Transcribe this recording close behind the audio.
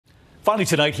Finally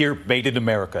tonight here, Made in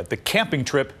America, the camping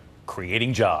trip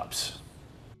creating jobs.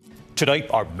 Tonight,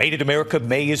 our Made in America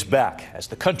May is back as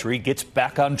the country gets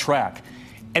back on track.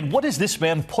 And what is this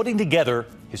man putting together,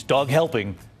 his dog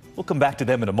helping? We'll come back to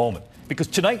them in a moment, because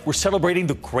tonight we're celebrating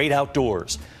the great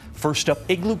outdoors. First up,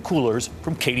 Igloo coolers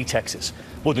from Katy, Texas.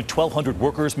 More than 1,200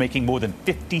 workers making more than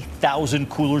 50,000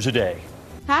 coolers a day.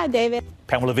 Hi, David.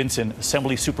 Pamela Vinson,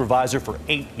 assembly supervisor for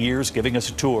 8 years, giving us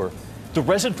a tour. The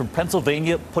resident from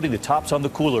Pennsylvania putting the tops on the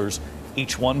coolers,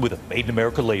 each one with a Made in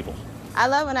America label. I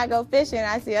love when I go fishing and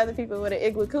I see other people with an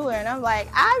Igloo cooler and I'm like,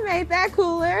 I made that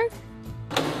cooler.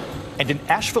 And in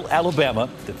Asheville, Alabama,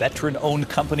 the veteran-owned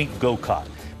company Go-Kot,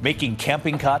 making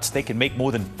camping cots. They can make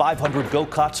more than 500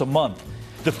 Go-Kots a month.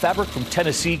 The fabric from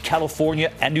Tennessee,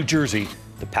 California, and New Jersey,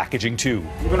 the packaging too.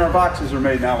 Even our boxes are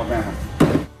made in Alabama.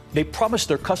 They promise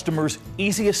their customers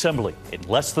easy assembly in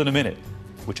less than a minute,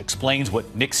 which explains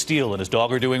what Nick Steele and his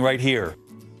dog are doing right here.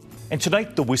 And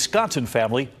tonight, the Wisconsin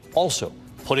family also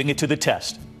putting it to the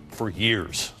test for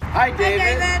years. Hi,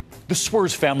 David. The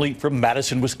Swears family from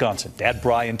Madison, Wisconsin. Dad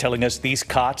Brian telling us these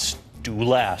cots do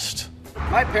last.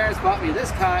 My parents bought me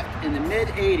this cot in the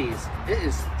mid-'80s. It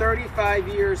is 35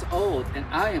 years old, and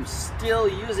I am still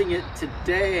using it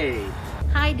today.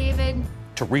 Hi, David.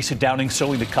 Teresa Downing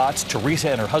sewing the cots.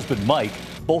 Teresa and her husband Mike,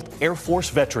 both Air Force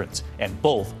veterans, and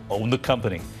both own the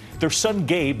company. Their son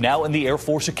Gabe now in the Air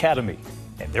Force Academy,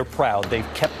 and they're proud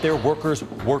they've kept their workers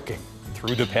working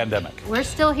through the pandemic. We're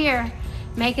still here,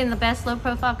 making the best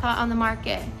low-profile cot on the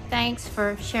market. Thanks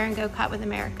for sharing Go-Kot with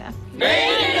America.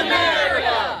 Made in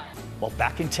America! Well,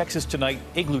 back in Texas tonight,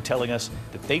 Igloo telling us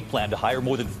that they plan to hire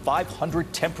more than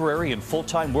 500 temporary and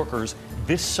full-time workers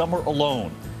this summer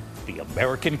alone. The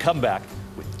American comeback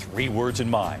with 3 words in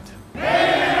mind. Made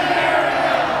in America!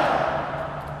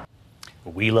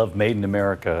 We love Made in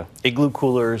America, Igloo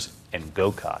coolers, and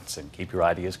Go-Kots. And keep your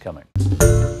ideas coming.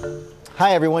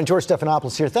 Hi, everyone. George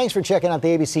Stephanopoulos here. Thanks for checking out the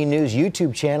ABC News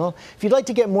YouTube channel. If you'd like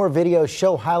to get more videos,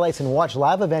 show highlights, and watch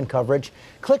live event coverage,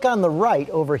 click on the right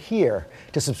over here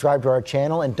to subscribe to our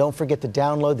channel. And don't forget to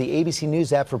download the ABC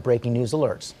News app for breaking news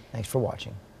alerts. Thanks for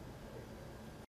watching.